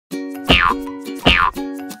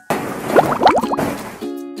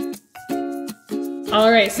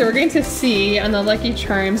Alright, so we're going to see on the Lucky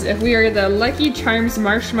Charms if we are the Lucky Charms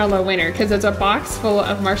Marshmallow winner, because it's a box full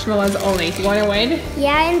of marshmallows only. Do you want to win?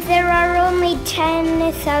 Yeah, and there are only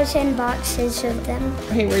 10,000 boxes of them.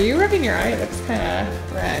 Hey, were you rubbing your eye? It looks kind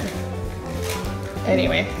of red.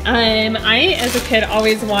 Anyway, I, as a kid,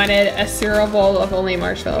 always wanted a cereal bowl of only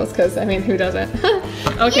marshmallows, because, I mean, who doesn't?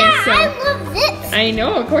 Okay, yeah, so... I love this! I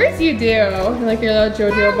know, of course you do. Like your little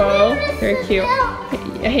Jojo bow. Very cute.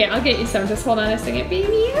 Hey, I'll get you some. Just hold on a second,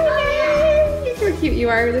 baby. Oh, look how cute you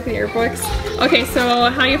are. Look at your books. Okay,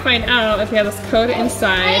 so how you find out if you have this code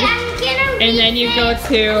inside, and then you go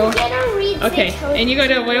to, okay, and you go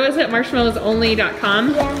to, what was it,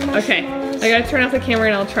 marshmallowsonly.com? Yeah, okay, I gotta turn off the camera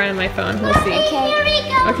and I'll try on my phone. We'll see.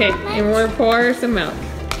 Okay, and we'll pour some milk.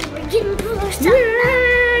 We're gonna pour some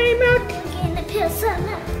Yay, milk! We're gonna pour some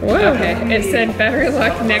milk. Whoa, okay, it said better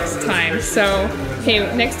luck next time. So, hey,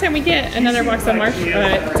 next time we get another box of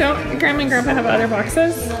marshmallows, don't Grandma and Grandpa have other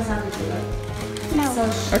boxes?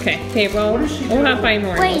 No. Okay, hey, well, we'll have to find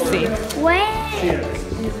more. Wait, We'll see.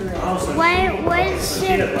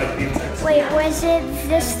 Wait, was it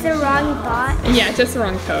this the wrong box? Yeah, just the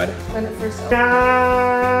wrong code.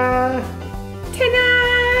 Ta-da! Ta-da!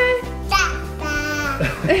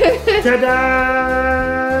 Ta-da!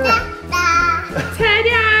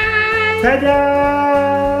 Ta-da! Ta-da!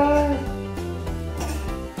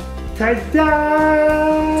 Ta-da!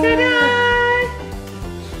 Ta-da!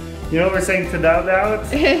 You know what we're saying ta-da about?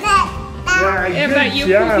 Yeah, about you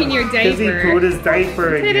pooping your diaper. Because he pooed his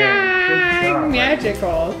diaper again. Ta-da! Good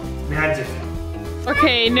job. Magical. Magic.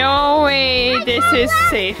 Okay, no way this is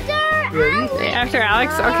safe. Ready? After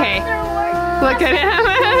Alex? Okay. Look at him.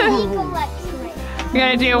 We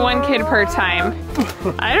gotta do one kid per time.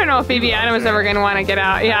 I don't know if Baby Adam is ever gonna want to get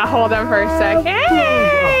out. Yeah, hold him for a sec.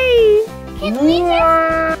 Hey! Can we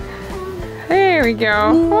just... There we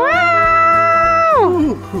go. Wow!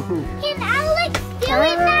 Can Alex do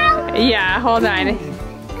it now? Yeah, hold on.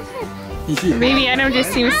 Baby Adam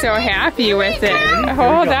just seems so happy with it.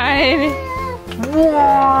 Hold on. I wish we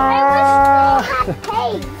had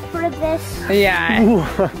paid for this. Yeah.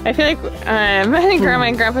 I feel like I think Grandma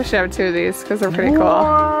and Grandpa should have two of these because they're pretty cool.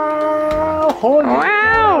 Wow! Holy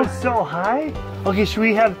Wow! It's so high. Okay, should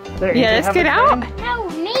we have? There, Yeah, let's get out. No,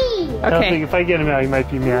 me. I don't think Okay. if I get him out, he might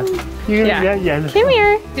be mad. You Yeah. yeah. Come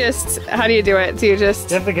here. Just, how do you do it? Do you just...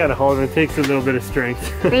 You have to kind of hold him. It takes a little bit of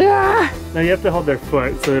strength. Yeah. Now you have to hold their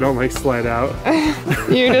foot so they don't like slide out.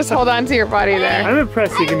 You just hold on to your body there. I'm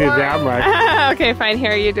impressed you can do that much. Okay, fine.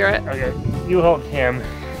 Here, you do it. Okay, you hold him.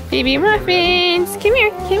 Baby muffins. Come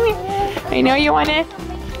here. Come here. I know you want to...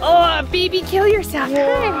 Oh, baby, kill yourself.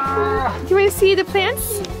 Hi. Do you want to see the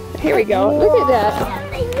plants? Here we go. Look at that.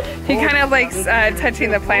 He kind of likes touching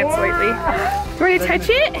the plants lately. You want to touch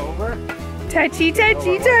it? Touchy,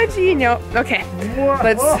 touchy, touchy. No. Okay.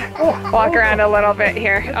 Let's walk around a little bit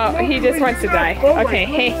here. Oh, he just wants to die. Okay.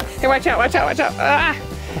 Hey, watch out, watch out, watch out. Ah.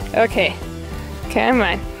 Okay. Come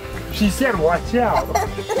on. She said, "Watch out."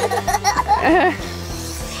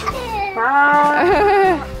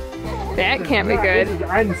 That can't be good. This is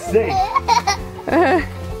unsafe.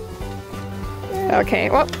 Okay.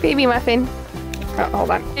 Well, baby muffin. Oh,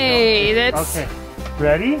 hold on. Hey, let's. Okay.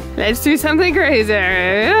 Ready? Let's do something crazy.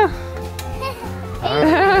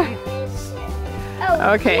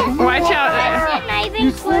 Okay, watch out.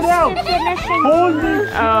 You slid out. Hold it.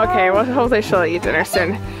 Oh, okay, well, hopefully she'll let you dinner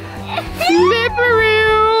soon.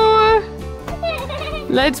 Flipperoo!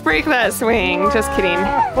 Let's break that swing. Just kidding.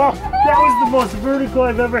 Oh, that was the most vertical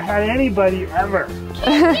I've ever had anybody ever.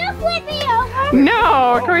 Can you flip me over?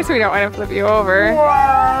 No, of course we don't want to flip you over.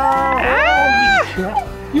 Ah!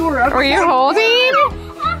 You were up. Were you holding?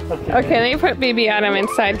 Okay, let me put Baby Adam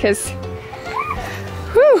inside because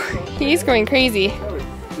he's going crazy.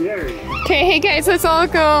 Okay, hey guys, let's all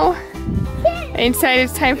go inside.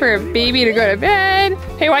 It's time for a baby to go to bed.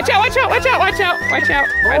 Hey, watch out, watch out, watch out, watch out, watch out,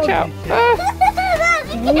 watch out. Oh.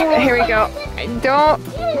 Here we go. Don't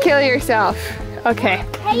kill yourself. Okay.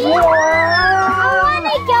 Hey, I want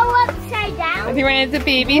to go upside down. Do you want the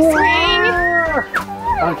baby swing?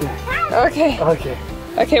 Okay. Okay. Okay.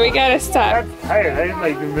 Okay, we gotta stop. I'm tired. I've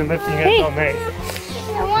like been lifting it all night.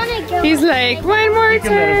 I want to go. He's like, one more You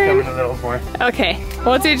can let him come in turn. a little more. Okay,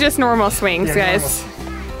 we'll do just normal swings, Yeah, guys.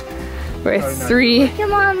 With no.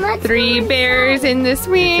 Come on, let's three go. bears in the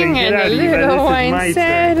swing, Get and out the of here, little this is one my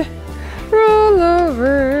said, roll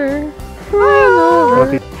over, roll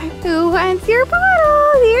over. Okay. Who wants your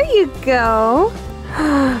bottle? There you go.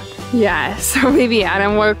 Yeah, so Baby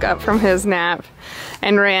Adam woke up from his nap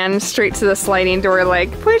and ran straight to the sliding door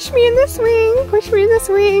like, push me in the swing, push me in the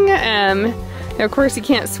swing. And of course you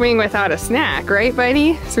can't swing without a snack, right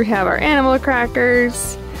buddy? So we have our animal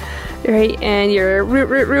crackers, right? And your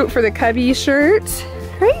root for the Cubby shirt,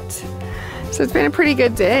 right? So it's been a pretty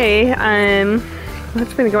good day.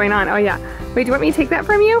 What's been going on? Oh yeah. Wait, do you want me to take that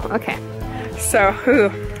from you? Okay. So,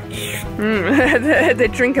 the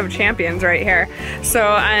drink of champions right here.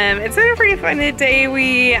 So it's been a pretty fun day.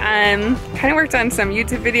 We kind of worked on some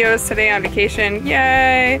YouTube videos today on vacation.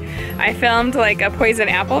 Yay! I filmed like a poison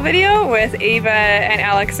apple video with Ava and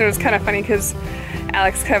Alex. It was kind of funny because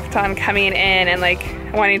Alex kept on coming in and like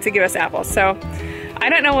wanting to give us apples. So I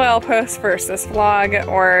don't know what I'll post first, this vlog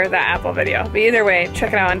or the apple video. But either way,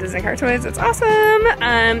 check it out on DisneyCarToys. It's awesome.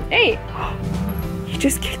 Hey, you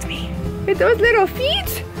just kicked me with those little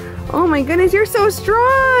feet. Oh my goodness, you're so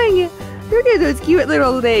strong. Look at those cute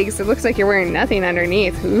little legs. It looks like you're wearing nothing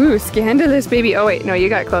underneath. Ooh, scandalous baby. Oh wait, no, you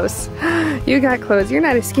got close. You got close. You're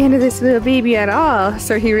not a scandalous little baby at all.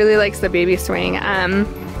 So he really likes the baby swing.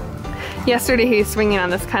 Yesterday he was swinging on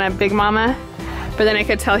this kind of big mama, but then I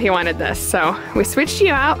could tell he wanted this. So we switched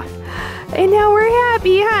you out and now we're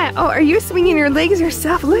happy, huh? Oh, are you swinging your legs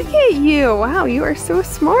yourself? Look at you. Wow, you are so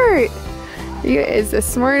smart. You is the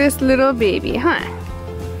smartest little baby, huh?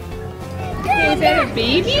 Is that a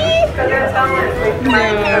baby?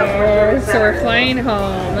 No. So we're flying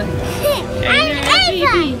home. And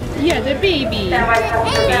baby. Yeah, the baby.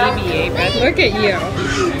 Baby Ava. Look at you.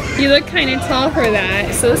 You look kind of tall for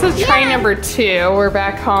that. So this is try number 2. We're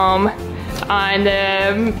back home on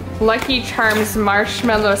the Lucky Charms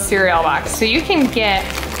Marshmallow cereal box. So you can get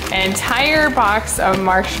an entire box of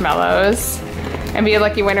marshmallows and be a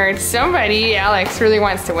lucky winner. And somebody, Alex, really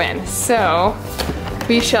wants to win. So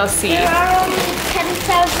we shall see. There are only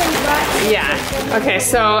 10,000 boxes. Yeah. Okay,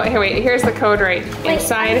 so here, wait, here's the code right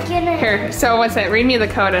inside. Here, so what's that? Read me the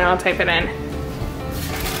code and I'll type it in.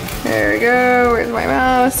 There we go. Where's my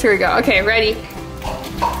mouse? Here we go. Okay, ready?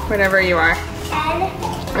 Whenever you are. N.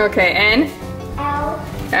 Okay, N.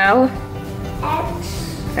 L.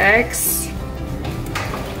 X. X.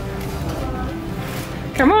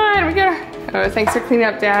 Come on, we gotta. Oh, thanks for cleaning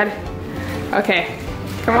up, Dad. Okay,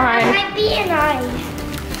 come on. It might be an I.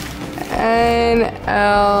 N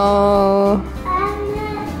L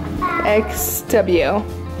X W.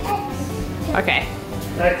 Okay.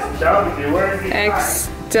 XW, where is he? X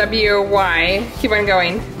W Y. Keep on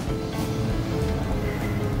going.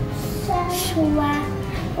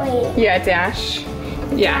 Wait. Yeah, dash.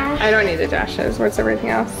 Yeah, I don't need the dashes. What's everything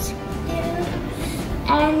else?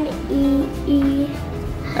 N E E.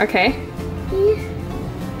 Okay.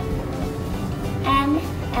 M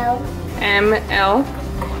L. M L.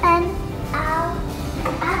 N L.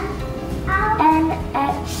 N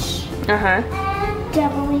X.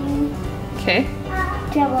 W. Okay.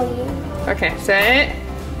 W. Okay, set.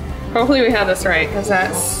 Hopefully we have this right, because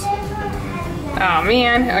that's. Oh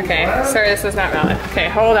man, okay, sorry this is not valid. Okay,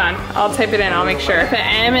 hold on, I'll type it in, I'll make sure. Put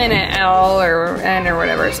M and an L or N or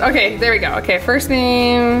whatever. Okay, there we go. Okay, first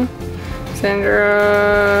name,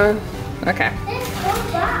 Sandra. Okay.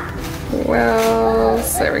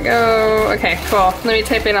 Wells, there we go. Okay, cool. Let me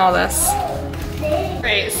type in all this.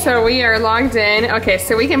 Alright, so we are logged in. Okay,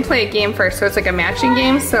 so we can play a game first. So it's like a matching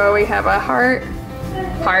game. So we have a heart.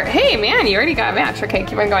 Heart. Hey man, you already got a match. Okay,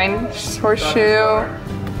 keep on going. Horseshoe.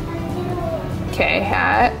 Okay,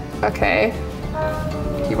 hat. Okay.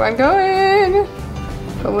 Keep on going.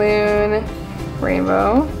 Balloon.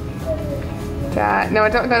 Rainbow. That. No,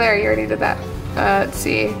 don't go there. You already did that. Let's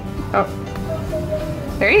see. Oh.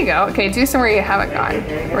 There you go. Okay, do somewhere you haven't gone.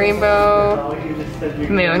 Rainbow.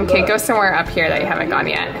 Moon. Okay, go somewhere up here that you haven't gone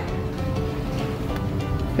yet.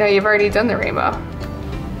 No, you've already done the rainbow.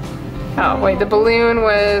 Oh, wait, the balloon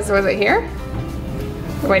was it here?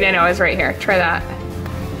 Wait, no, it was right here. Try that.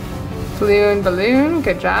 Balloon, balloon,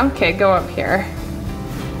 good job. Okay, go up here.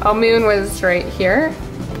 Oh, moon was right here.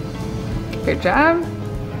 Good job.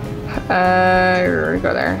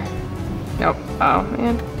 Go there. Nope. Oh,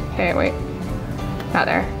 man. Okay, wait. Not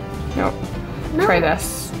there. Nope. No. Try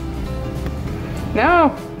this.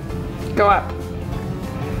 No. Go up.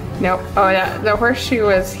 Nope. Oh, yeah. The horseshoe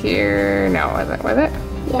was here. No, was it?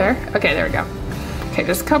 Yeah. There? Okay, there we go. Okay,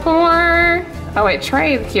 just a couple more. Oh, wait.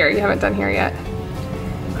 Try here. You haven't done here yet.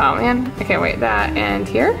 Oh, man. Okay, wait. That and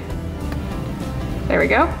here. There we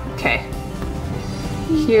go. Okay.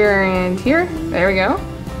 Here and here. There we go.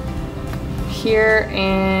 Here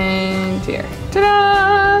and here.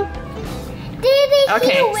 Ta-da!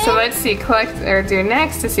 Okay, so let's see, collect or do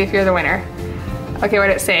next to see if you're the winner. Okay, what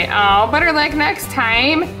did it say? Oh, better luck next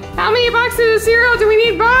time. How many boxes of cereal do we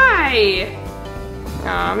need to buy?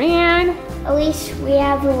 Oh man. At least we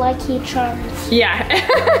have a Lucky Charms. Yeah,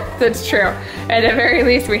 that's true. At the very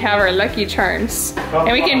least, we have our Lucky Charms.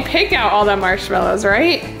 And we can pick out all the marshmallows,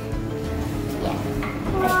 right?